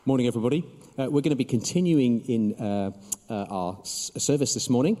Morning, everybody. We're going to be continuing in our service this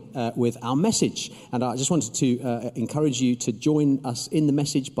morning with our message. And I just wanted to encourage you to join us in the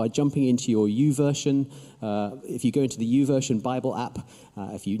message by jumping into your YouVersion. If you go into the YouVersion Bible app,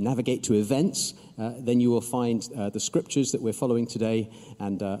 if you navigate to events, then you will find the scriptures that we're following today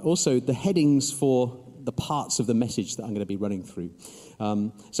and also the headings for the parts of the message that I'm going to be running through.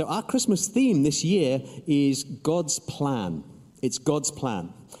 So our Christmas theme this year is God's plan. It's God's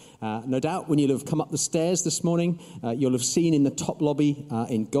plan. No doubt when you'll have come up the stairs this morning, you'll have seen in the top lobby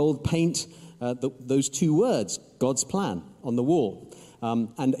in gold paint those two words, God's plan, on the wall.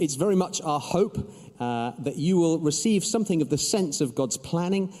 And it's very much our hope that you will receive something of the sense of God's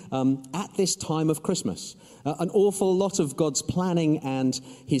planning at this time of Christmas. An awful lot of God's planning and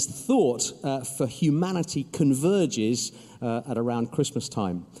his thought for humanity converges at around Christmas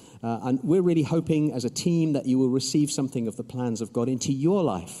time. And we're really hoping as a team that you will receive something of the plans of God into your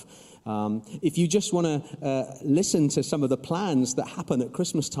life. If you just want to listen to some of the plans that happen at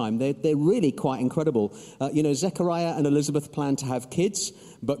Christmas time, they're really quite incredible. Zechariah and Elizabeth planned to have kids,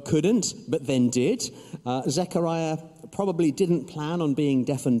 but couldn't, but then did. Zechariah probably didn't plan on being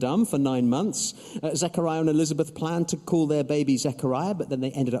deaf and dumb for 9 months. Zechariah and Elizabeth planned to call their baby Zechariah, but then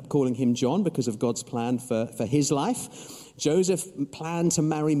they ended up calling him John because of God's plan for his life. Joseph planned to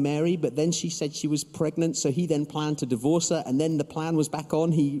marry Mary, but then she said she was pregnant, so he then planned to divorce her, and then the plan was back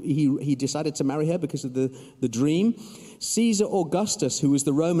on. He decided to marry her because of the dream. Caesar Augustus, who was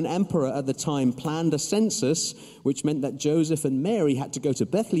the Roman emperor at the time, planned a census, which meant that Joseph and Mary had to go to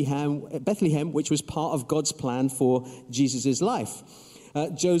Bethlehem, which was part of God's plan for Jesus' life.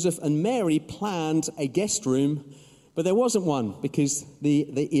 Joseph and Mary planned a guest room, but there wasn't one because the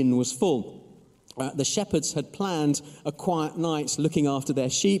inn was full. The shepherds had planned a quiet night looking after their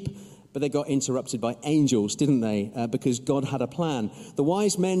sheep, but they got interrupted by angels, didn't they? Because God had a plan. The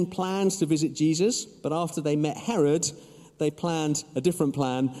wise men planned to visit Jesus, but after they met Herod, they planned a different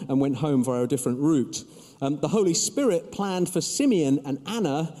plan and went home via a different route. The Holy Spirit planned for Simeon and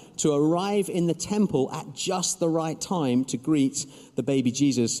Anna to arrive in the temple at just the right time to greet the baby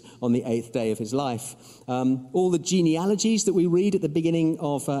Jesus on the 8th day of his life. All the genealogies that we read at the beginning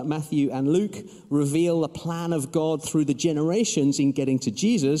of Matthew and Luke reveal the plan of God through the generations in getting to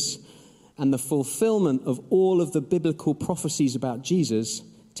Jesus, and the fulfillment of all of the biblical prophecies about Jesus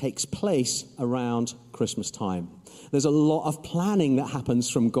takes place around Christmas time. There's a lot of planning that happens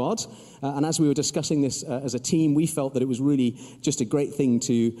from God. And as we were discussing this as a team, we felt that it was really just a great thing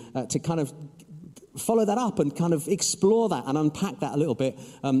to kind of follow that up and kind of explore that and unpack that a little bit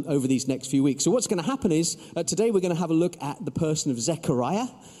over these next few weeks. So what's going to happen is today we're going to have a look at the person of Zechariah.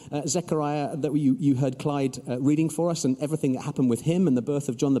 Zechariah that you heard Clyde reading for us, and everything that happened with him and the birth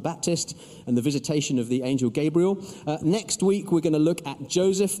of John the Baptist and the visitation of the angel Gabriel. Next week we're going to look at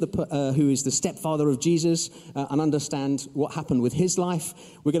Joseph, who is the stepfather of Jesus, and understand what happened with his life.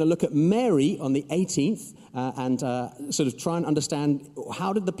 We're going to look at Mary on the 18th and sort of try and understand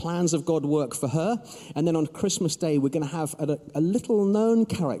how did the plans of God work for her. And then on Christmas Day we're going to have a little known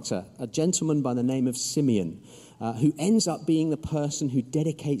character, a gentleman by the name of Simeon, who ends up being the person who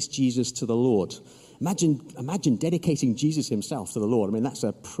dedicates Jesus to the Lord. Imagine dedicating Jesus himself to the Lord. I mean, that's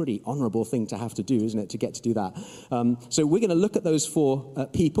a pretty honorable thing to have to do, isn't it, to get to do that? So we're going to look at those four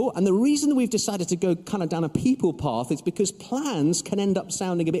people. And the reason we've decided to go kind of down a people path is because plans can end up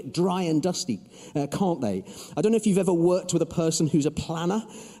sounding a bit dry and dusty, can't they? I don't know if you've ever worked with a person who's a planner.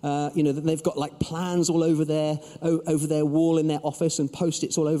 That they've got like plans all over their wall in their office and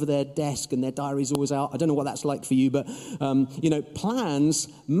Post-its all over their desk and their diary's always out. I don't know what that's like for you, but, plans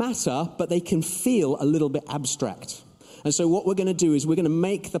matter, but they can feel a little bit abstract. And so what we're going to do is we're going to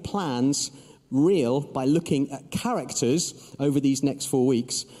make the plans real by looking at characters over these next 4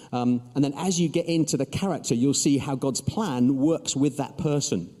 weeks. And then as you get into the character, you'll see how God's plan works with that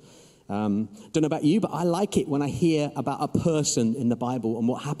person. Don't know about you, but I like it when I hear about a person in the Bible and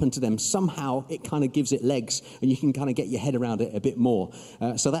what happened to them. Somehow it kind of gives it legs and you can kind of get your head around it a bit more.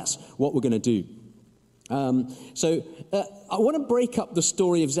 So that's what we're going to do. I want to break up the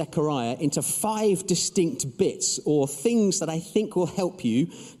story of Zechariah into 5 distinct bits or things that I think will help you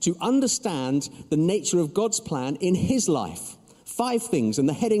to understand the nature of God's plan in his life. 5 things, and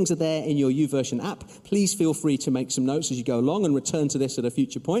the headings are there in your YouVersion app. Please feel free to make some notes as you go along and return to this at a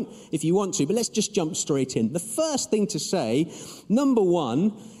future point if you want to, but let's just jump straight in. The first thing to say, number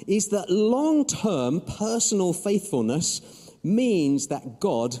 1, is that long-term personal faithfulness means that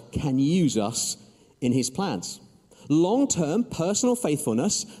God can use us in his plans. Long-term personal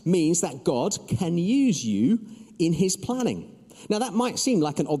faithfulness means that God can use you in his planning. Now, that might seem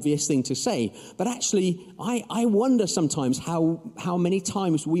like an obvious thing to say, but actually, I wonder sometimes how many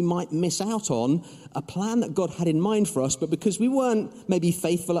times we might miss out on a plan that God had in mind for us, but because we weren't maybe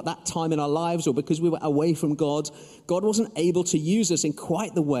faithful at that time in our lives, or because we were away from God, God wasn't able to use us in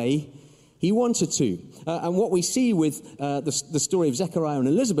quite the way He wanted to. And what we see with the story of Zechariah and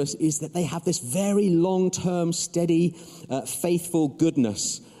Elizabeth is that they have this very long-term, steady, faithful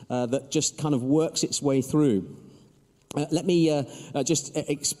goodness that just kind of works its way through. Let me just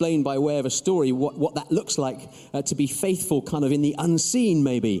explain by way of a story what that looks like to be faithful kind of in the unseen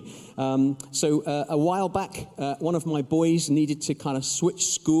maybe. So a while back, one of my boys needed to kind of switch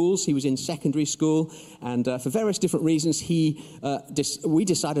schools. He was in secondary school, and for various different reasons, we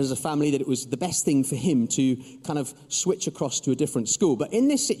decided as a family that it was the best thing for him to kind of switch across to a different school. But in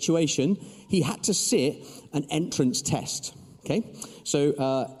this situation, he had to sit an entrance test. Okay,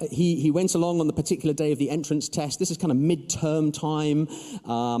 so he went along on the particular day of the entrance test. This is kind of midterm time,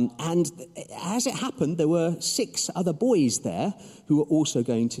 and as it happened, there were 6 other boys there who were also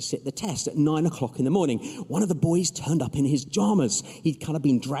going to sit the test at 9 o'clock in the morning. One of the boys turned up in his pajamas. He'd kind of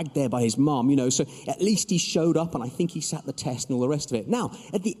been dragged there by his mum, so at least he showed up, and I think he sat the test and all the rest of it. Now,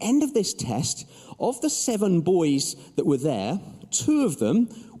 at the end of this test, of the 7 boys that were there, 2 of them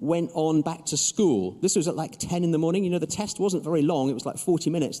went on back to school. This was at like 10 in the morning. The test wasn't very long. It was like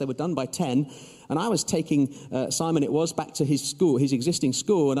 40 minutes. They were done by 10. And I was taking Simon, back to his school, his existing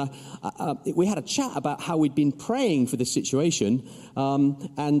school. And we had a chat about how we'd been praying for this situation.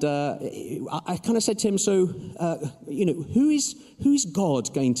 And I kind of said to him, so, who is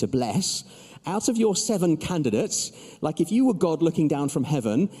God going to bless? Out of your 7 candidates, like if you were God looking down from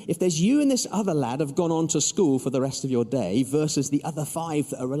heaven, if there's you and this other lad have gone on to school for the rest of your day versus the other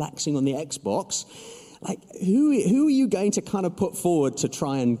 5 that are relaxing on the Xbox, like who are you going to kind of put forward to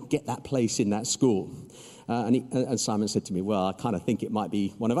try and get that place in that school? And Simon said to me, well, I kind of think it might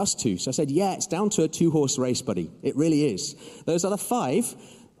be one of us 2. So I said, yeah, it's down to a 2-horse race, buddy. It really is. Those other 5...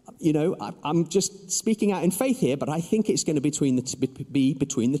 I'm just speaking out in faith here, but I think it's going to be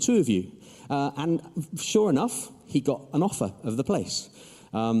between the 2 of you. And sure enough, he got an offer of the place.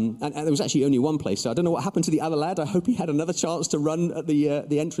 And there was actually only one place, so I don't know what happened to the other lad. I hope he had another chance to run at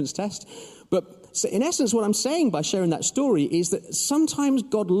the entrance test. But so in essence, what I'm saying by sharing that story is that sometimes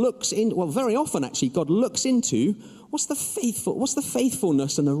God looks in, well, very often actually, God looks into what's the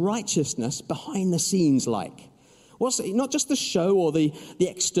faithfulness and the righteousness behind the scenes like. Not just the show or the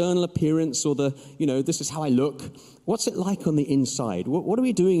external appearance or this is how I look. What's it like on the inside? What are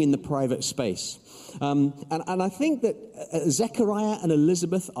we doing in the private space? And I think that Zechariah and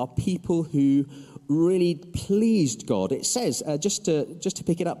Elizabeth are people who really pleased God. It says, just to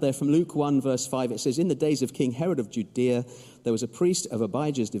pick it up there from Luke 1 verse 5, it says, in the days of King Herod of Judea, there was a priest of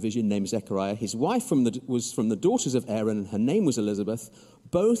Abijah's division named Zechariah. His wife was from the daughters of Aaron, and her name was Elizabeth.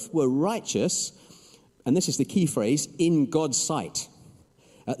 Both were righteous, and this is the key phrase, in God's sight,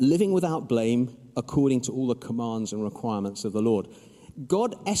 living without blame according to all the commands and requirements of the Lord.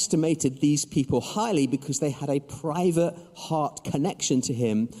 God estimated these people highly because they had a private heart connection to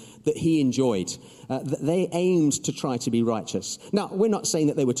him that he enjoyed. That they aimed to try to be righteous. Now, we're not saying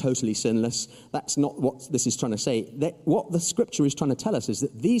that they were totally sinless. That's not what this is trying to say. What the scripture is trying to tell us is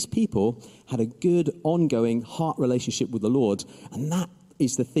that these people had a good, ongoing heart relationship with the Lord, and that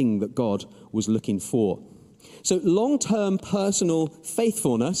is the thing that God was looking for. So long-term personal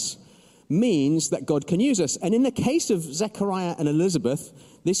faithfulness means that God can use us. And in the case of Zechariah and Elizabeth,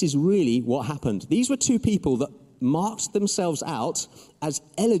 this is really what happened. These were 2 people that marked themselves out as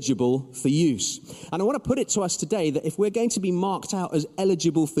eligible for use. And I want to put it to us today that if we're going to be marked out as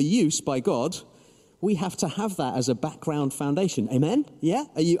eligible for use by God, we have to have that as a background foundation. Amen? Yeah?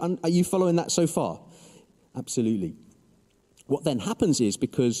 Are you following that so far? Absolutely. What then happens is,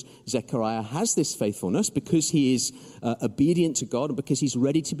 because Zechariah has this faithfulness, because he is obedient to God, and because he's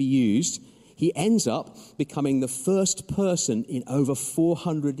ready to be used, he ends up becoming the first person in over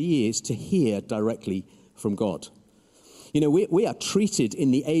 400 years to hear directly from God. We are treated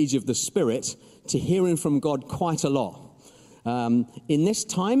in the age of the Spirit to hearing from God quite a lot. In this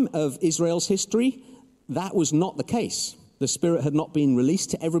time of Israel's history, that was not the case. The Spirit had not been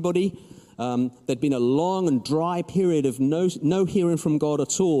released to everybody. There'd been a long and dry period of no hearing from God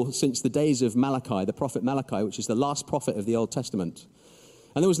at all since the days of Malachi, the prophet Malachi, which is the last prophet of the Old Testament.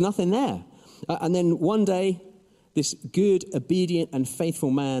 And there was nothing there. And then one day, this good, obedient, and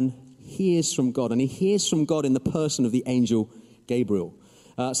faithful man hears from God. And he hears from God in the person of the angel Gabriel.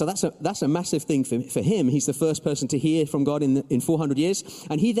 So that's a massive thing for him. He's the first person to hear from God in 400 years.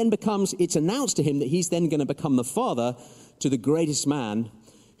 And he then it's announced to him that he's then going to become the father to the greatest man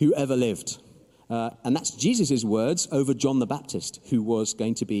who ever lived. And that's Jesus' words over John the Baptist, who was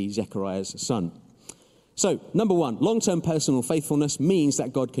going to be Zechariah's son. So, number one, long-term personal faithfulness means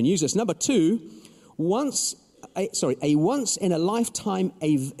that God can use us. Number two, a once-in-a-lifetime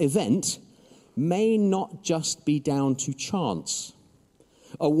event may not just be down to chance.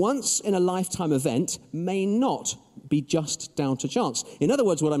 A once-in-a-lifetime event may not be just down to chance. In other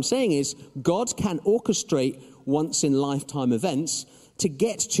words, what I'm saying is God can orchestrate once-in-lifetime events to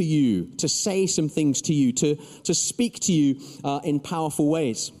get to you, to say some things to you, to speak to you in powerful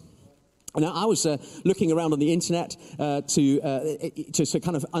ways. Now, I was looking around on the internet to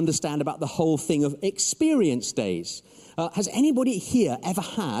kind of understand about the whole thing of experience days. Has anybody here ever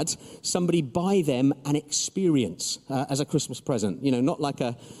had somebody buy them an experience as a Christmas present? You know, not like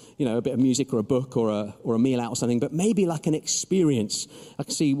a bit of music or a book or a meal out or something, but maybe like an experience. I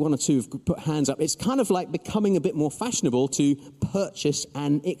can see one or two have put hands up. It's kind of like becoming a bit more fashionable to purchase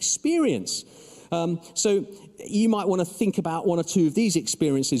an experience. So you might want to think about one or two of these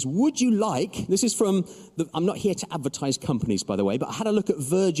experiences. Would you like, this is from, I'm not here to advertise companies, by the way, but I had a look at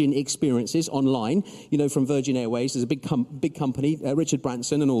Virgin Experiences online, from Virgin Airways. There's a big company, Richard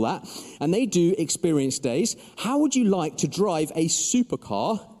Branson and all that, and they do experience days. How would you like to drive a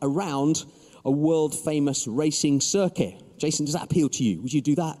supercar around a world-famous racing circuit? Jason, does that appeal to you? Would you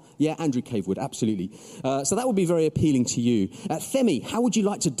do that? Yeah, Andrew Cave would, absolutely. So that would be very appealing to you. Femi, how would you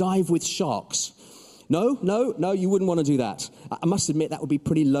like to dive with sharks? No, you wouldn't want to do that. I must admit that would be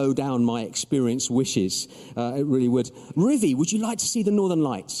pretty low down my experience wishes. It really would. Rivi, would you like to see the Northern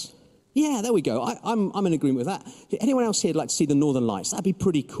Lights? Yeah, there we go. I'm in agreement with that. Anyone else here would like to see the Northern Lights? That'd be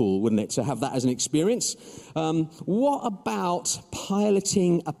pretty cool, wouldn't it, to have that as an experience? What about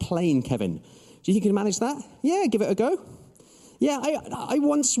piloting a plane, Kevin? Do you think you can manage that? Yeah, give it a go. Yeah, I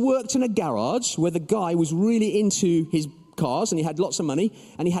once worked in a garage where the guy was really into his cars and he had lots of money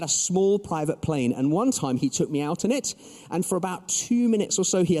and he had a small private plane, and one time he took me out in it, and for about 2 minutes or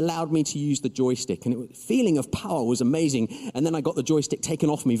so he allowed me to use the joystick, and the feeling of power was amazing. And then I got the joystick taken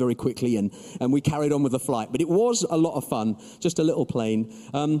off me very quickly and we carried on with the flight, but it was a lot of fun. Just a little plane.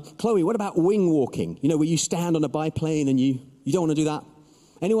 Chloe, what about wing walking? Where you stand on a biplane and you don't want to do that?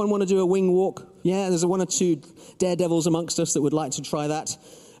 Anyone want to do a wing walk? Yeah, there's one or two daredevils amongst us that would like to try that.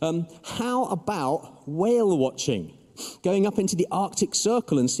 How about whale watching? Going up into the Arctic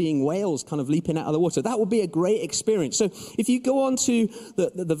Circle and seeing whales kind of leaping out of the water. That would be a great experience. So if you go on to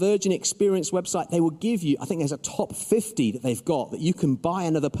the Virgin Experience website, they will give you, I think there's a top 50 that they've got that you can buy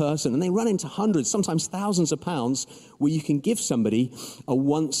another person, and they run into hundreds, sometimes thousands of pounds, where you can give somebody a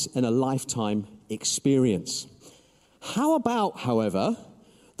once-in-a-lifetime experience. How about, however,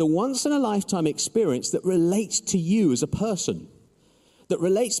 the once-in-a-lifetime experience that relates to you as a person? That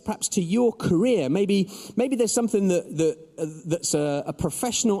relates perhaps to your career. Maybe there's something that's a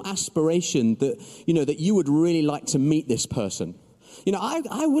professional aspiration that you would really like to meet this person.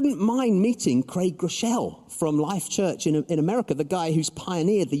 I wouldn't mind meeting Craig Groeschel from Life Church in America, the guy who's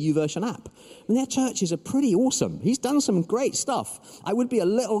pioneered the YouVersion app. And their churches are pretty awesome. He's done some great stuff. I would be a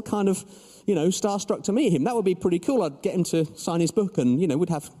little kind of, starstruck to meet him. That would be pretty cool. I'd get him to sign his book and, we'd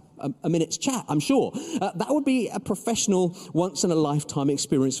have a minute's chat, I'm sure. That would be a professional once-in-a-lifetime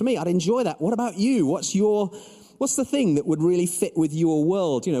experience for me. I'd enjoy that. What about you? What's the thing that would really fit with your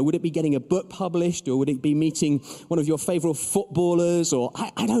world? Would it be getting a book published, or would it be meeting one of your favorite footballers? Or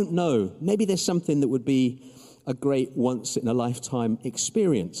I don't know. Maybe there's something that would be a great once-in-a-lifetime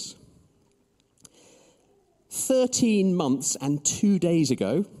experience. 13 months and 2 days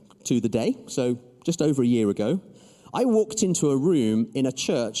ago to the day, so just over a year ago, I walked into a room in a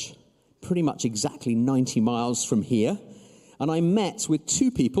church pretty much exactly 90 miles from here, and I met with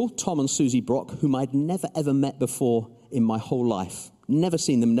two people, Tom and Susie Brock, whom I'd never ever met before in my whole life. Never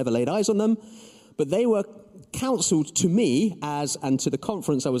seen them, never laid eyes on them, but they were counseled to me and to the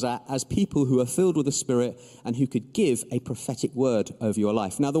conference I was at as people who are filled with the Spirit and who could give a prophetic word over your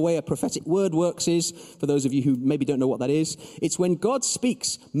life. Now, the way a prophetic word works is, for those of you who maybe don't know what that is, it's when God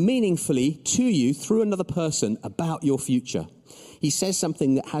speaks meaningfully to you through another person about your future. He says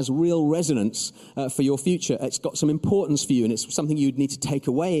something that has real resonance for your future. It's got some importance for you, and it's something you'd need to take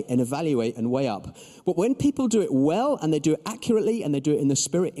away and evaluate and weigh up. But when people do it well, and they do it accurately, and they do it in the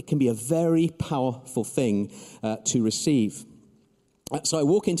Spirit, it can be a very powerful thing to receive. So I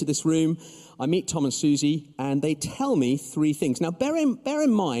walk into this room, I meet Tom and Susie, and they tell me three things. Now, bear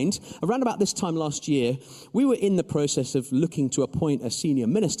in mind, around about this time last year, we were in the process of looking to appoint a senior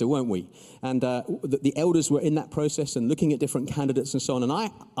minister, weren't we? And the elders were in that process and looking at different candidates and so on. And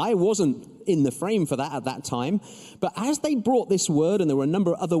I wasn't in the frame for that at that time. But as they brought this word, and there were a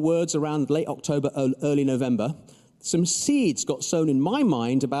number of other words around late October, early November, Some seeds got sown in my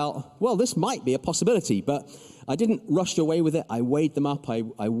mind about, well, this might be a possibility, but I didn't rush away with it. I weighed them up.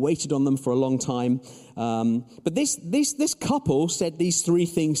 I waited on them for a long time. But this couple said these three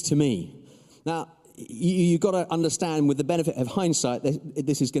things to me. Now, you've got to understand, with the benefit of hindsight,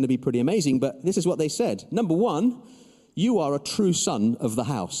 this is going to be pretty amazing, but this is what they said. Number one, you are a true son of the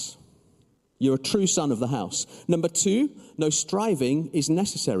house. You're a true son of the house. Number two, no striving is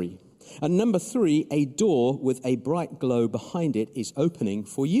necessary. And number three, a door with a bright glow behind it is opening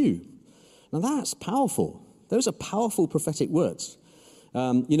for you. Now that's powerful. Those are powerful prophetic words.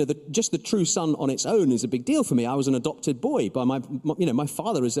 Just the true son on its own is a big deal for me. I was an adopted boy by my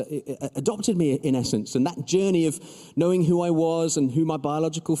father adopted me in essence. And that journey of knowing who I was and who my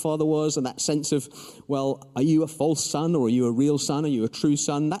biological father was, and that sense of, well, are you a false son or are you a real son? Are you a true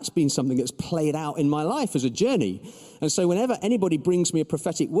son? That's been something that's played out in my life as a journey. And so whenever anybody brings me a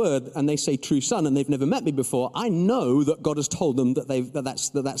prophetic word and they say true son and they've never met me before, I know that God has told them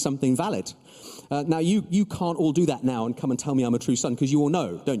that's something valid. Now, you can't all do that now and come and tell me I'm a true son, because you all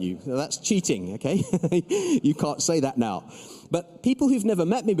know, don't you? That's cheating, okay? You can't say that now. But people who've never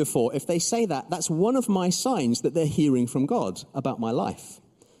met me before, if they say that, that's one of my signs that they're hearing from God about my life.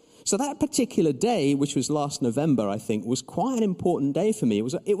 So that particular day, which was last November, I think, was quite an important day for me.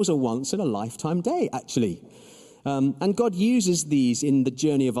 It was a once-in-a-lifetime day, actually. And God uses these in the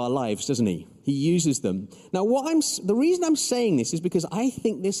journey of our lives, doesn't he? He uses them. Now, the reason I'm saying this is because I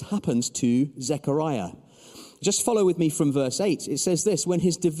think this happens to Zechariah. Just follow with me from verse 8. It says this: when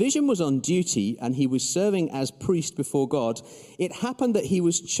his division was on duty and he was serving as priest before God, it happened that he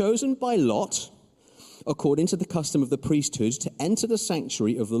was chosen by lot, according to the custom of the priesthood, to enter the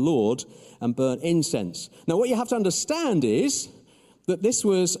sanctuary of the Lord and burn incense. Now, what you have to understand is that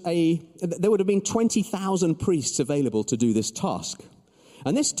there would have been 20,000 priests available to do this task.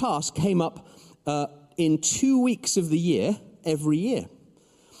 And this task came up in 2 weeks of the year, every year.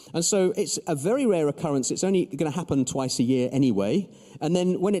 And so it's a very rare occurrence. It's only going to happen twice a year anyway. And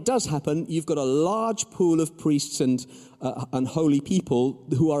then when it does happen, you've got a large pool of priests and holy people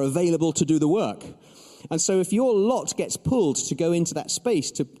who are available to do the work. And so if your lot gets pulled to go into that space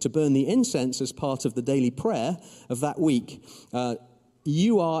to burn the incense as part of the daily prayer of that week,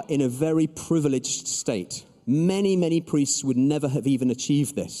 you are in a very privileged state. Many, many priests would never have even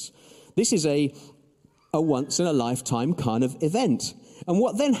achieved this. This is a once-in-a-lifetime kind of event. And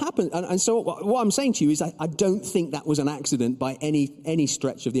what then happened, and so what I'm saying to you is I don't think that was an accident by any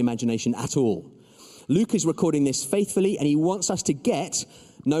stretch of the imagination at all. Luke is recording this faithfully, and he wants us to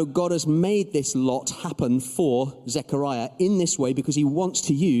no, God has made this lot happen for Zechariah in this way because he wants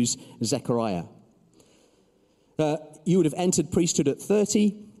to use Zechariah. You would have entered priesthood at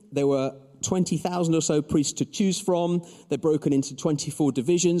 30. There were 20,000 or so priests to choose from. They're broken into 24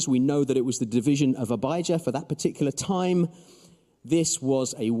 divisions. We know that it was the division of Abijah for that particular time. This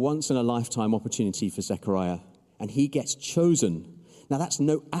was a once-in-a-lifetime opportunity for Zechariah, and he gets chosen. Now, that's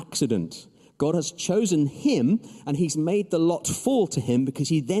no accident. God has chosen him, and he's made the lot fall to him because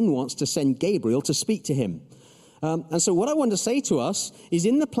he then wants to send Gabriel to speak to him. And so what I want to say to us is,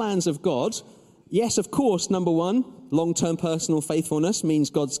 in the plans of God, yes, of course, number one, long-term personal faithfulness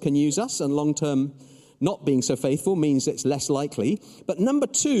means God can use us, and long-term not being so faithful means it's less likely. But number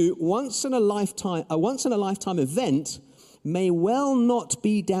two, a once-in-a-lifetime event may well not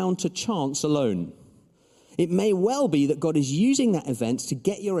be down to chance alone. It may well be that God is using that event to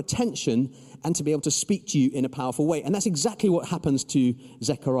get your attention and to be able to speak to you in a powerful way. And that's exactly what happens to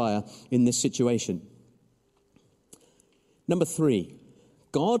Zechariah in this situation. Number three,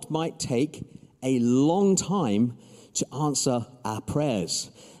 God might take a long time to answer our prayers.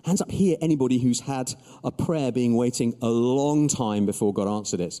 Hands up here, anybody who's had a prayer waiting a long time before God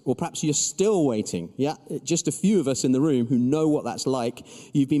answered it. Or perhaps you're still waiting. Yeah, just a few of us in the room who know what that's like.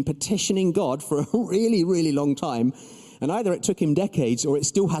 You've been petitioning God for a really, really long time, and either it took him decades or it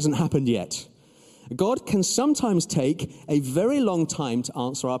still hasn't happened yet. God can sometimes take a very long time to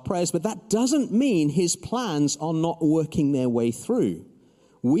answer our prayers, but that doesn't mean his plans are not working their way through.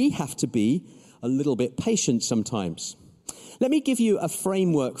 We have to be a little bit patient sometimes. Let me give you a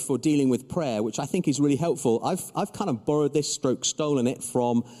framework for dealing with prayer, which I think is really helpful. I've kind of borrowed this, stolen it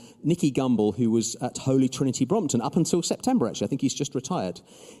from Nicky Gumbel, who was at Holy Trinity Brompton up until September, actually. I think he's just retired.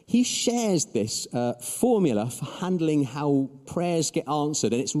 He shares this formula for handling how prayers get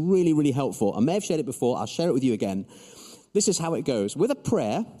answered, and it's really, really helpful. I may have shared it before. I'll share it with you again. This is how it goes. With a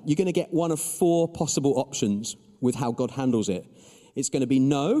prayer, you're going to get one of four possible options with how God handles it. It's going to be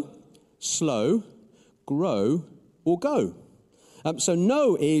no, slow, grow, or go. So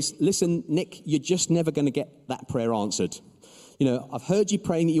no is, listen, Nick, you're just never going to get that prayer answered. I've heard you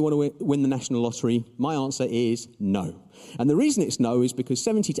praying that you want to win the national lottery. My answer is no. And the reason it's no is because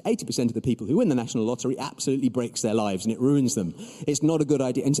 70 to 80% of the people who win the national lottery absolutely breaks their lives and it ruins them. It's not a good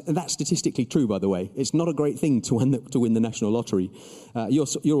idea. And that's statistically true, by the way. It's not a great thing to win the national lottery.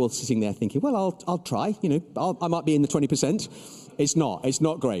 You're all sitting there thinking, well, I'll try. I might be in the 20%. It's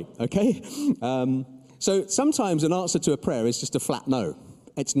not great, okay? So sometimes an answer to a prayer is just a flat no.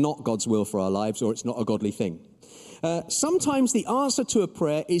 It's not God's will for our lives, or it's not a godly thing. Sometimes the answer to a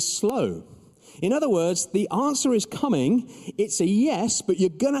prayer is slow. In other words, the answer is coming. It's a yes, but you're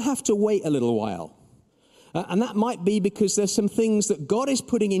going to have to wait a little while. And that might be because there's some things that God is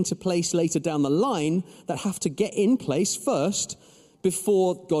putting into place later down the line that have to get in place first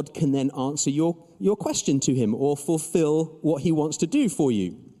before God can then answer your question to him or fulfill what he wants to do for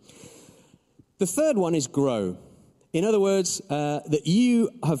you. The third one is grow. In other words, that you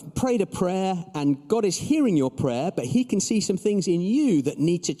have prayed a prayer and God is hearing your prayer, but he can see some things in you that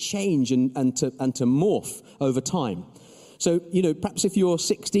need to change and to morph over time. So, perhaps if you're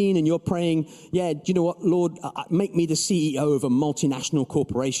 16 and you're praying, do you know what, Lord, make me the CEO of a multinational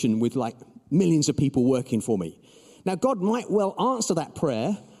corporation with like millions of people working for me. Now, God might well answer that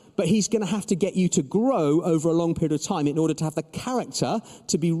prayer, but he's going to have to get you to grow over a long period of time in order to have the character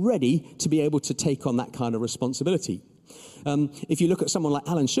to be ready to be able to take on that kind of responsibility. If you look at someone like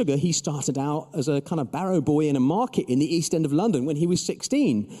Alan Sugar, he started out as a kind of barrow boy in a market in the East End of London when he was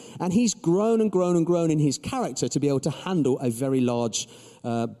 16. And he's grown and grown and grown in his character to be able to handle a very large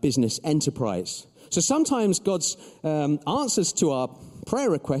business enterprise. So sometimes God's answers to our prayer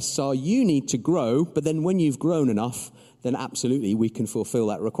requests are you need to grow, but then when you've grown enough, then absolutely we can fulfill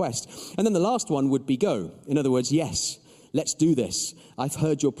that request. And then the last one would be go. In other words, yes, let's do this. I've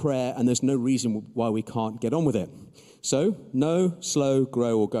heard your prayer and there's no reason why we can't get on with it. So, no, slow,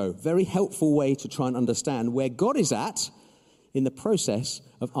 grow, or go. Very helpful way to try and understand where God is at in the process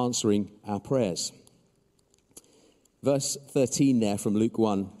of answering our prayers. Verse 13 there from Luke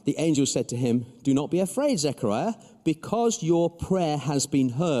 1. The angel said to him, "Do not be afraid, Zechariah, because your prayer has been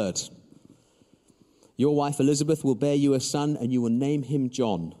heard. Your wife Elizabeth will bear you a son, and you will name him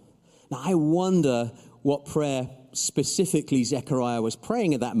John." Now, I wonder what prayer specifically Zechariah was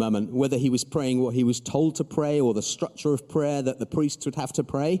praying at that moment, whether he was praying what he was told to pray or the structure of prayer that the priests would have to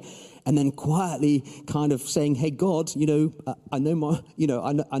pray, and then quietly kind of saying, "Hey God, I know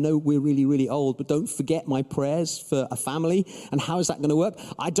we're really, really old, but don't forget my prayers for a family." And how is that going to work?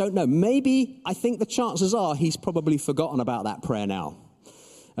 I don't know. I think the chances are he's probably forgotten about that prayer now.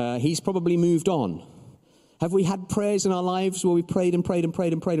 He's probably moved on. Have we had prayers in our lives where we prayed and prayed and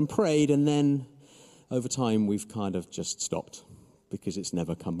prayed and prayed and prayed, and then over time we've kind of just stopped because it's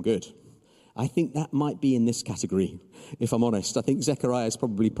never come good? I think that might be in this category, if I'm honest. I think Zechariah is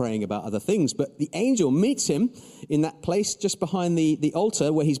probably praying about other things, but the angel meets him in that place just behind the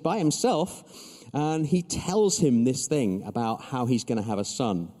altar where he's by himself, and he tells him this thing about how he's going to have a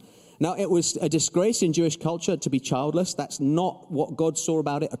son. Now, it was a disgrace in Jewish culture to be childless. That's not what God saw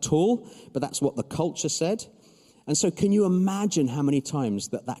about it at all, but that's what the culture said. And so can you imagine how many times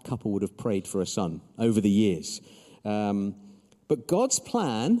that couple would have prayed for a son over the years? But God's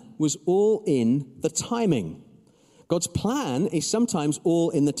plan was all in the timing. God's plan is sometimes all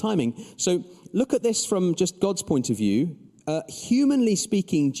in the timing. So look at this from just God's point of view. Humanly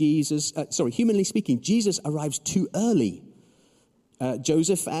speaking, Jesus arrives too early.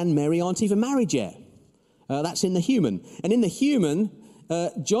 Joseph and Mary aren't even married yet. That's in the human. And in the human,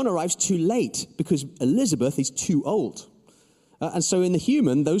 John arrives too late because Elizabeth is too old. And so in the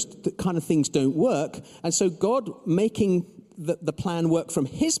human, those kind of things don't work. And so God making the plan work from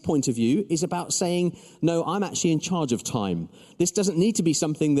his point of view is about saying, no, I'm actually in charge of time. This doesn't need to be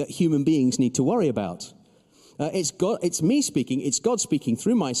something that human beings need to worry about. It's me speaking, it's God speaking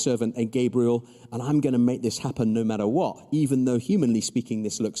through my servant and Gabriel, and I'm going to make this happen no matter what, even though humanly speaking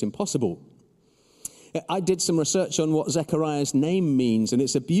this looks impossible. I did some research on what Zechariah's name means, and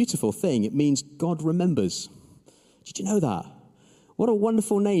it's a beautiful thing. It means God remembers. Did you know that? What a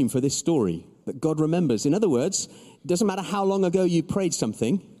wonderful name for this story, that God remembers. In other words, it doesn't matter how long ago you prayed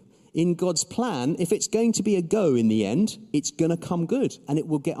something. In God's plan, if it's going to be a go in the end, it's going to come good and it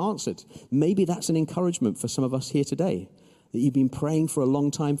will get answered. Maybe that's an encouragement for some of us here today, that you've been praying for a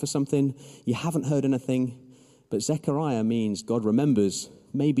long time for something, you haven't heard anything, but Zechariah means God remembers.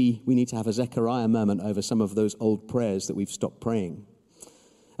 Maybe we need to have a Zechariah moment over some of those old prayers that we've stopped praying.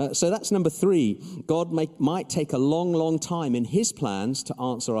 So that's number 3. God might take a long, long time in his plans to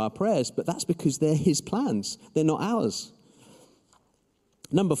answer our prayers, but that's because they're his plans. They're not ours.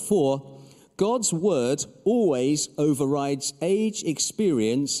 Number 4, God's word always overrides age,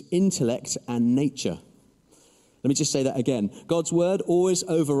 experience, intellect, and nature. Let me just say that again. God's word always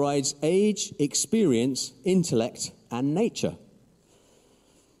overrides age, experience, intellect, and nature.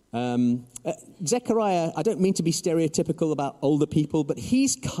 Zechariah, I don't mean to be stereotypical about older people, but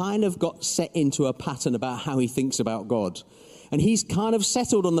he's kind of got set into a pattern about how he thinks about God. And he's kind of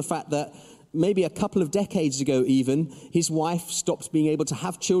settled on the fact that maybe a couple of decades ago even, his wife stopped being able to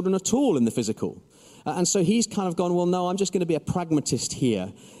have children at all in the physical. And so he's kind of gone, well, no, I'm just going to be a pragmatist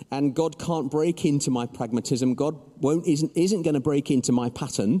here. And God can't break into my pragmatism. God isn't going to break into my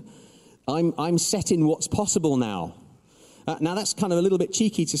pattern. I'm set in what's possible now. Now, that's kind of a little bit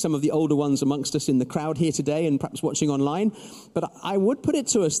cheeky to some of the older ones amongst us in the crowd here today and perhaps watching online. But I would put it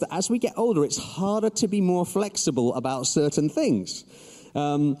to us that as we get older, it's harder to be more flexible about certain things.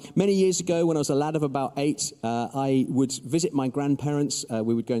 Many years ago, when I was a lad of about 8, I would visit my grandparents.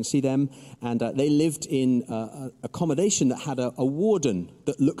 We would go and see them, and they lived in accommodation that had a warden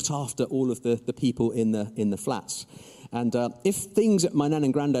that looked after all of the people in the flats. And if things at my nan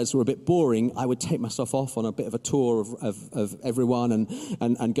and granddad's were a bit boring, I would take myself off on a bit of a tour of everyone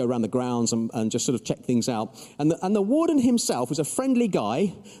and go around the grounds and just sort of check things out. And the warden himself was a friendly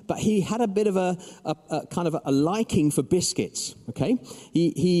guy, but he had a bit of a kind of a liking for biscuits. Okay,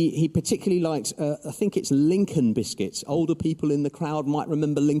 he particularly liked I think it's Lincoln biscuits. Older people in the crowd might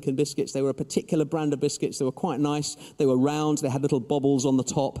remember Lincoln biscuits. They were a particular brand of biscuits. They were quite nice. They were round. They had little bobbles on the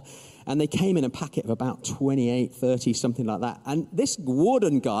top. And they came in a packet of about 28, 30, something like that. And this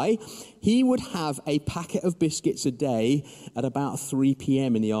warden guy, he would have a packet of biscuits a day at about 3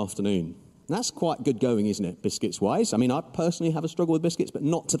 p.m. in the afternoon. And that's quite good going, isn't it, biscuits-wise? I mean, I personally have a struggle with biscuits, but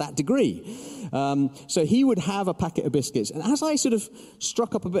not to that degree. So he would have a packet of biscuits. And as I sort of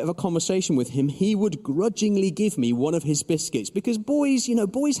struck up a bit of a conversation with him, he would grudgingly give me one of his biscuits. Because boys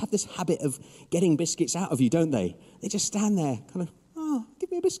have this habit of getting biscuits out of you, don't they? They just stand there kind of,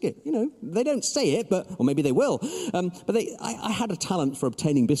 give me a biscuit. They don't say it, or maybe they will. But I had a talent for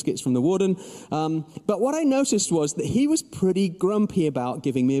obtaining biscuits from the warden. But what I noticed was that he was pretty grumpy about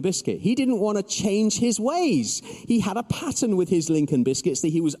giving me a biscuit. He didn't want to change his ways. He had a pattern with his Lincoln biscuits that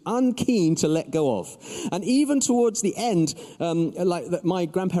he was unkeen to let go of. And even towards the end, my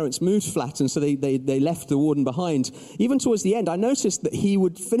grandparents moved flat, and so they left the warden behind. Even towards the end, I noticed that he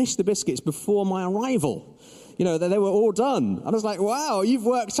would finish the biscuits before my arrival. They were all done. And I was like, wow, you've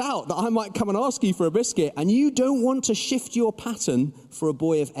worked out that I might come and ask you for a biscuit, and you don't want to shift your pattern for a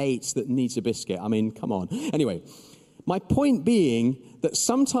boy of 8 that needs a biscuit. I mean, come on. Anyway, my point being that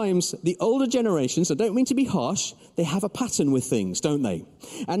sometimes the older generations, I don't mean to be harsh, they have a pattern with things, don't they?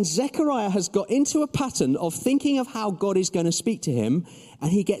 And Zechariah has got into a pattern of thinking of how God is going to speak to him,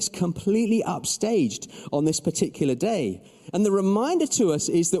 and he gets completely upstaged on this particular day. And the reminder to us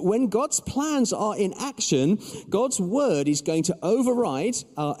is that when God's plans are in action, God's word is going to override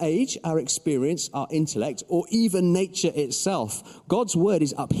our age, our experience, our intellect, or even nature itself. God's word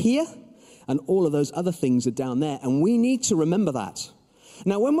is up here, and all of those other things are down there. And we need to remember that.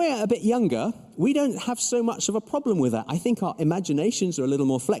 Now, when we're a bit younger, we don't have so much of a problem with that. I think our imaginations are a little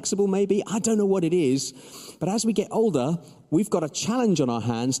more flexible, maybe. I don't know what it is. But as we get older, we've got a challenge on our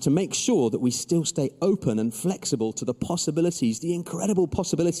hands to make sure that we still stay open and flexible to the possibilities, the incredible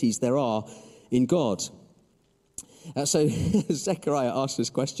possibilities there are in God. So Zechariah asks this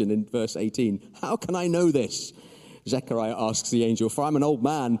question in verse 18. How can I know this? Zechariah asks the angel, for I'm an old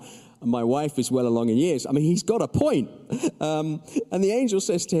man, and my wife is well along in years. I mean, he's got a point. And the angel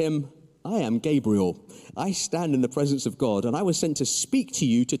says to him, I am Gabriel. I stand in the presence of God, and I was sent to speak to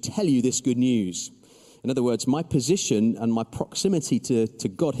you to tell you this good news. In other words, my position and my proximity to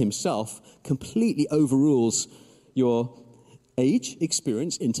God himself completely overrules your age,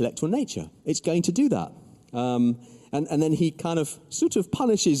 experience, intellectual nature. It's going to do that. And then he kind of sort of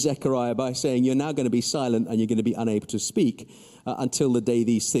punishes Zechariah by saying, you're now going to be silent and you're going to be unable to speak until the day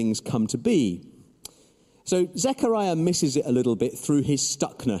these things come to be. So Zechariah misses it a little bit through his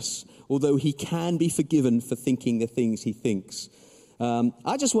stuckness, although he can be forgiven for thinking the things he thinks.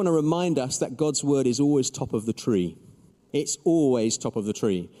 I just want to remind us that God's word is always top of the tree. It's always top of the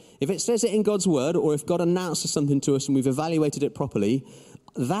tree. If it says it in God's word, or if God announces something to us and we've evaluated it properly,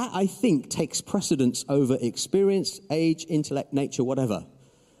 that, I think, takes precedence over experience, age, intellect, nature, whatever.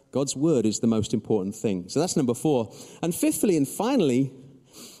 God's word is the most important thing. So that's number 4. And fifthly and finally,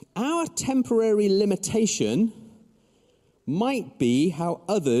 our temporary limitation might be how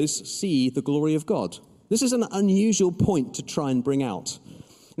others see the glory of God. This is an unusual point to try and bring out.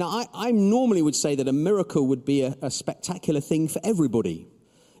 Now, I normally would say that a miracle would be a spectacular thing for everybody.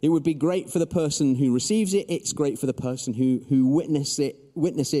 It would be great for the person who receives it. It's great for the person who witnesses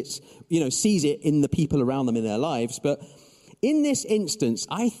it, sees it in the people around them in their lives. But in this instance,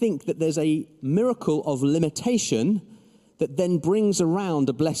 I think that there's a miracle of limitation that then brings around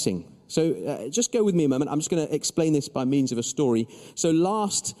a blessing. So just go with me a moment. I'm just going to explain this by means of a story. So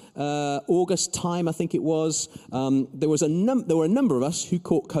last August time, I think it was, there were a number of us who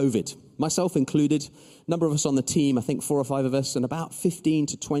caught COVID, myself included. A number of us on the team, I think 4 or 5 of us, and about 15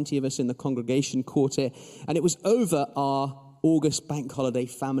 to 20 of us in the congregation caught it. And it was over our August bank holiday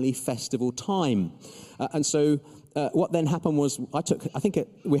family festival time. And so what then happened was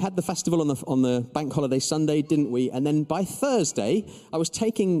we had the festival on the bank holiday Sunday, didn't we? And then by Thursday, I was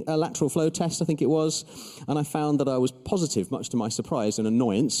taking a lateral flow test, I think it was, and I found that I was positive, much to my surprise and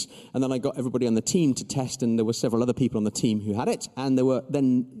annoyance. And then I got everybody on the team to test, and there were several other people on the team who had it, and there were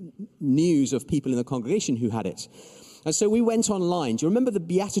then news of people in the congregation who had it. And so we went online. Do you remember the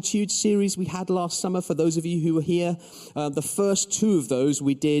Beatitudes series we had last summer, for those of you who were here? The first 2 of those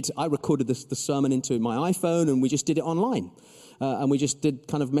I recorded the sermon into my iPhone, and we just did it online. And we just did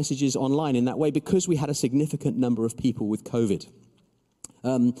kind of messages online in that way because we had a significant number of people with COVID.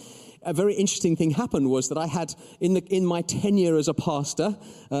 A very interesting thing happened was that I had, in my tenure as a pastor,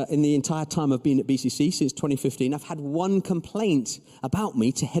 in the entire time of being at BCC since 2015, I've had one complaint about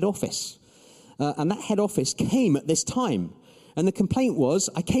me to head office. And that head office came at this time. And the complaint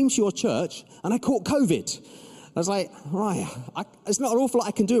was, I came to your church and I caught COVID. I was like, right, there's not an awful lot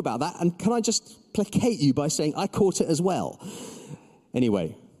I can do about that. And can I just placate you by saying I caught it as well?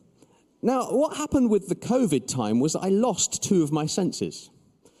 Anyway, now what happened with the COVID time was I lost 2 of my senses.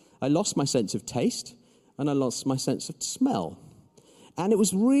 I lost my sense of taste and I lost my sense of smell. And it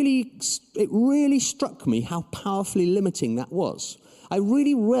really struck me how powerfully limiting that was. I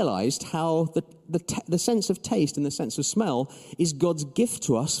really realized how the sense of taste and the sense of smell is God's gift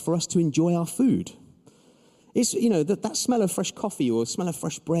to us for us to enjoy our food. It's, that smell of fresh coffee or smell of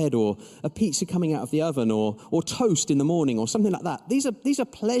fresh bread or a pizza coming out of the oven or toast in the morning or something like that. These are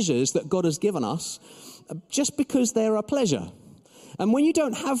pleasures that God has given us just because they're a pleasure. And when you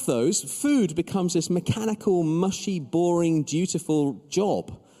don't have those, food becomes this mechanical, mushy, boring, dutiful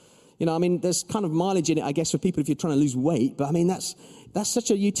job. There's kind of mileage in it, I guess, for people if you're trying to lose weight. But, that's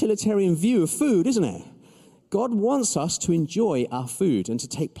such a utilitarian view of food, isn't it? God wants us to enjoy our food and to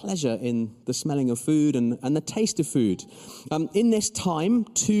take pleasure in the smelling of food and the taste of food. In this time,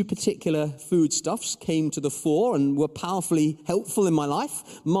 2 particular foodstuffs came to the fore and were powerfully helpful in my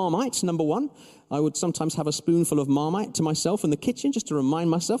life. Marmite, number 1. I would sometimes have a spoonful of Marmite to myself in the kitchen just to remind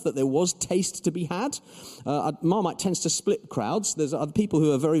myself that there was taste to be had. Marmite tends to split crowds. There's other people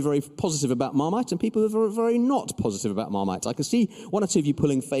who are very, very positive about Marmite and people who are very, very not positive about Marmite. I can see 1 or 2 of you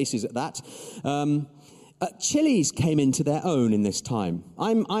pulling faces at that. Chilies came into their own in this time.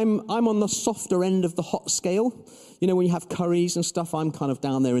 I'm on the softer end of the hot scale. When you have curries and stuff, I'm kind of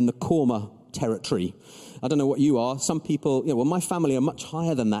down there in the korma territory. I don't know what you are. Some people, my family are much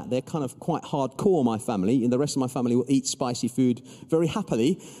higher than that. They're kind of quite hardcore, my family, and the rest of my family will eat spicy food very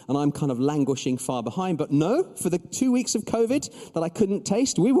happily, and I'm kind of languishing far behind. But no, for the 2 weeks of COVID that I couldn't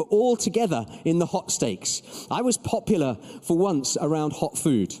taste, we were all together in the hot steaks. I was popular for once around hot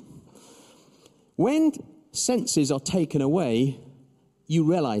food. When senses are taken away, you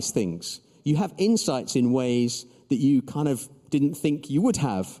realize things. You have insights in ways that you kind of didn't think you would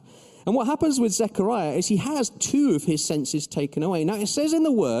have. And what happens with Zechariah is he has 2 of his senses taken away. Now, it says in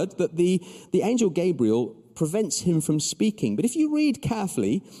the word that the angel Gabriel prevents him from speaking. But if you read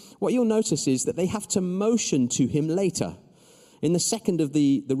carefully, what you'll notice is that they have to motion to him later. In the second of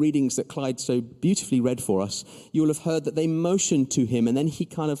the readings that Clyde so beautifully read for us, you'll have heard that they motioned to him and then he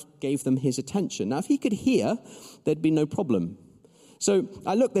kind of gave them his attention. Now, if he could hear, there'd be no problem. So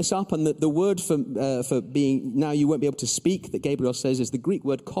I looked this up, and the word for being now you won't be able to speak that Gabriel says is the Greek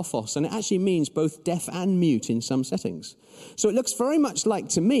word kophos, and it actually means both deaf and mute in some settings. So it looks very much like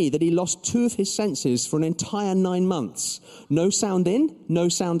to me that he lost 2 of his senses for an entire 9 months. No sound in, no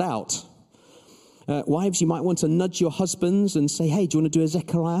sound out. Wives, you might want to nudge your husbands and say, hey, do you want to do a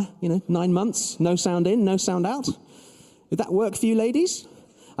Zechariah? 9 months, no sound in, no sound out. Would that work for you, ladies?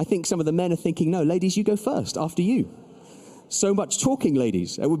 I think some of the men are thinking, no, ladies, you go first, after you. So much talking,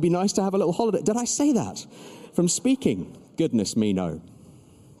 ladies. It would be nice to have a little holiday. Did I say that? From speaking? Goodness me, no.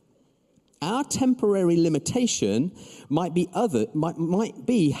 Our temporary limitation might be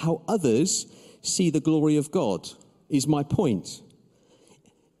how others see the glory of God, is my point.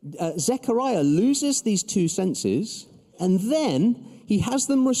 Zechariah loses these 2 senses, and then he has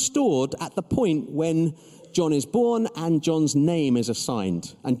them restored at the point when John is born and John's name is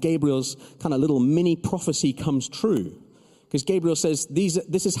assigned, and Gabriel's kind of little mini prophecy comes true. Because Gabriel says,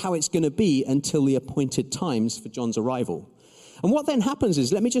 this is how it's going to be until the appointed times for John's arrival. And what then happens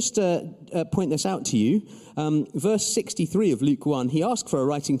is, let me just point this out to you. Verse 63 of Luke 1, he asked for a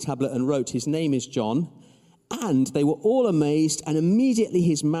writing tablet and wrote, "His name is John." And they were all amazed, and immediately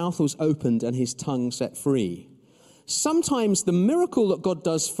his mouth was opened and his tongue set free. Sometimes the miracle that God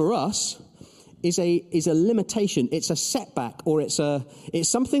does for us is a limitation. It's a setback, or it's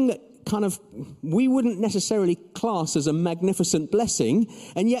something that kind of we wouldn't necessarily class as a magnificent blessing,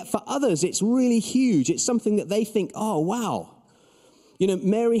 and yet for others it's really huge. It's something that they think, oh wow. You know,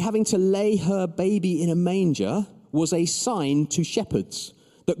 Mary having to lay her baby in a manger was a sign to shepherds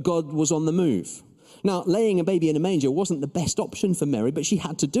that God was on the move. Now, laying a baby in a manger wasn't the best option for Mary, but she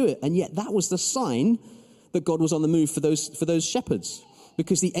had to do it, and yet that was the sign that God was on the move for those shepherds,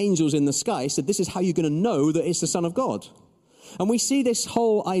 because the angels in the sky said, this is how you're going to know that it's the Son of God. And we see this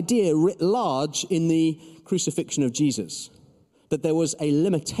whole idea writ large in the crucifixion of Jesus, that there was a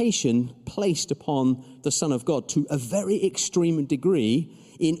limitation placed upon the Son of God to a very extreme degree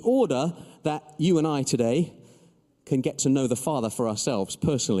in order that you and I today can get to know the Father for ourselves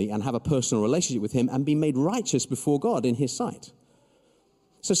personally and have a personal relationship with him and be made righteous before God in his sight.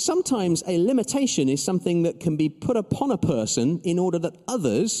 So sometimes a limitation is something that can be put upon a person in order that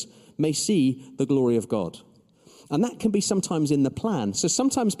others may see the glory of God. And that can be sometimes in the plan. So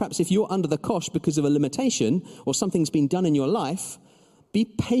sometimes perhaps if you're under the cosh because of a limitation or something's been done in your life, be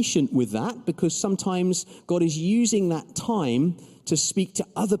patient with that, because sometimes God is using that time to speak to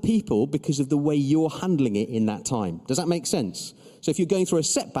other people because of the way you're handling it in that time. Does that make sense? So if you're going through a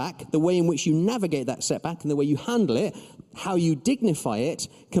setback, the way in which you navigate that setback and the way you handle it, how you dignify it,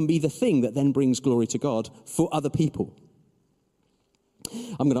 can be the thing that then brings glory to God for other people.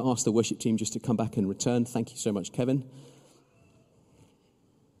 I'm going to ask the worship team just to come back and return. Thank you so much, Kevin.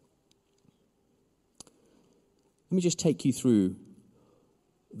 Let me just take you through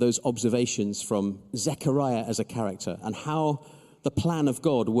those observations from Zechariah as a character and how the plan of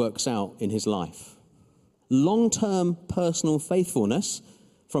God works out in his life. Long-term personal faithfulness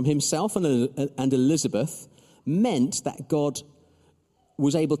from himself and Elizabeth meant that God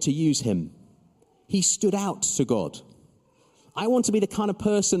was able to use him. He stood out to God. I want to be the kind of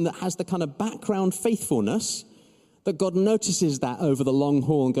person that has the kind of background faithfulness that God notices that over the long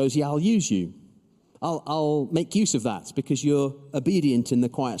haul and goes, yeah, I'll use you. I'll make use of that because you're obedient in the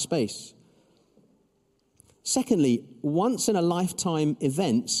quiet space. Secondly, once-in-a-lifetime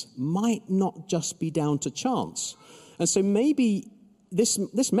events might not just be down to chance. And so maybe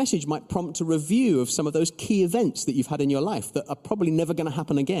this message might prompt a review of some of those key events that you've had in your life that are probably never going to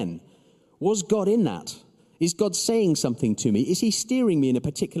happen again. Was God in that? Is God saying something to me? Is he steering me in a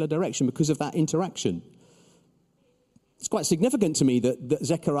particular direction because of that interaction? It's quite significant to me that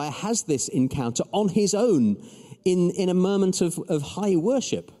Zechariah has this encounter on his own in a moment of high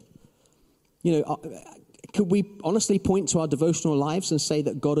worship. You know, could we honestly point to our devotional lives and say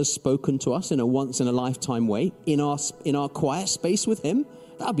that God has spoken to us in a once-in-a-lifetime way in our quiet space with him?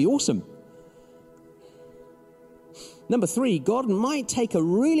 That would be awesome. Number 3, God might take a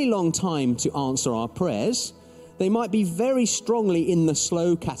really long time to answer our prayers. They might be very strongly in the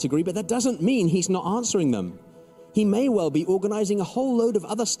slow category, but that doesn't mean he's not answering them. He may well be organizing a whole load of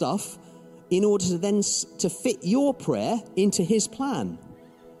other stuff in order to then to fit your prayer into his plan.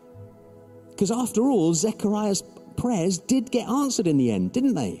 Because after all, Zechariah's prayers did get answered in the end,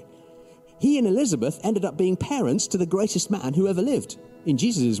 didn't they? He and Elizabeth ended up being parents to the greatest man who ever lived, in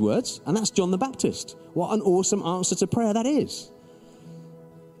Jesus' words, and that's John the Baptist. What an awesome answer to prayer that is.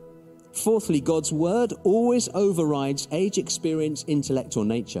 Fourthly, God's word always overrides age, experience, intellect, or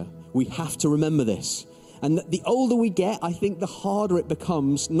nature. We have to remember this. And the older we get, I think the harder it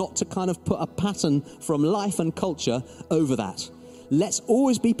becomes not to kind of put a pattern from life and culture over that. Let's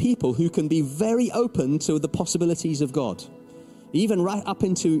always be people who can be very open to the possibilities of God, even right up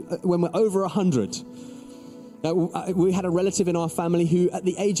into when we're over 100. We had a relative in our family who, at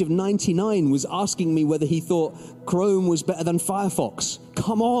the age of 99, was asking me whether he thought Chrome was better than Firefox.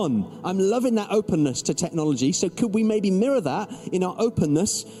 Come on, I'm loving that openness to technology. So could we maybe mirror that in our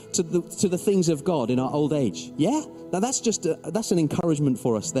openness to the things of God in our old age? Yeah? Now that's an encouragement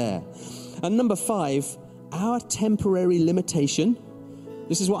for us there. And number 5, our temporary limitation.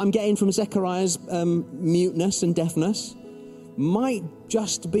 This is what I'm getting from Zechariah's muteness and deafness. Might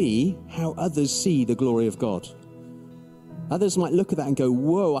just be how others see the glory of God. Others might look at that and go,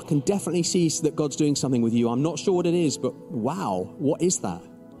 whoa, I can definitely see that God's doing something with you. I'm not sure what it is, but wow, what is that?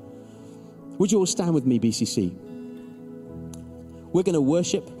 Would you all stand with me, BCC? We're going to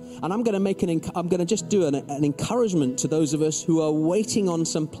worship, and I'm going to make I'm going to just do an encouragement to those of us who are waiting on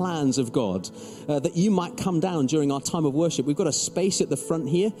some plans of God, that you might come down during our time of worship. We've got a space at the front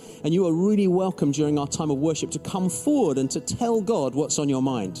here, and you are really welcome during our time of worship to come forward and to tell God what's on your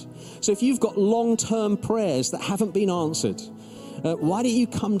mind. So if you've got long-term prayers that haven't been answered, why don't you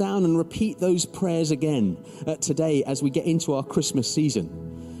come down and repeat those prayers again today as we get into our Christmas season?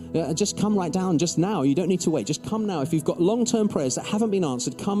 Just come right down just now. You don't need to wait. Just come now. If you've got long-term prayers that haven't been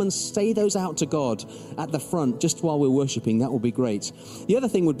answered, come and say those out to God at the front just while we're worshiping. That will be great. The other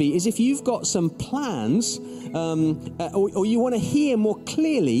thing would be is if you've got some plans or you want to hear more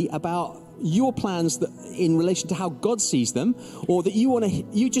clearly about your plans that in relation to how God sees them, or that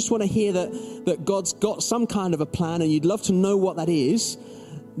you just want to hear that God's got some kind of a plan and you'd love to know what that is,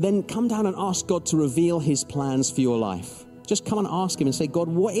 then come down and ask God to reveal his plans for your life. Just come and ask him and say, God,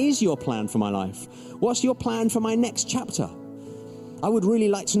 what is your plan for my life? What's your plan for my next chapter? I would really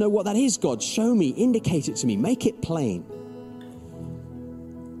like to know what that is, God. Show me, indicate it to me, make it plain.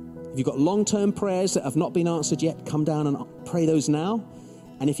 If you've got long-term prayers that have not been answered yet, come down and pray those now.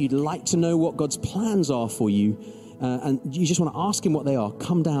 And if you'd like to know what God's plans are for you, and you just want to ask him what they are,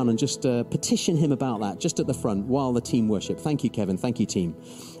 come down and just petition him about that just at the front while the team worship. Thank you, Kevin. Thank you, team.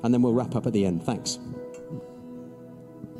 And then we'll wrap up at the end. Thanks.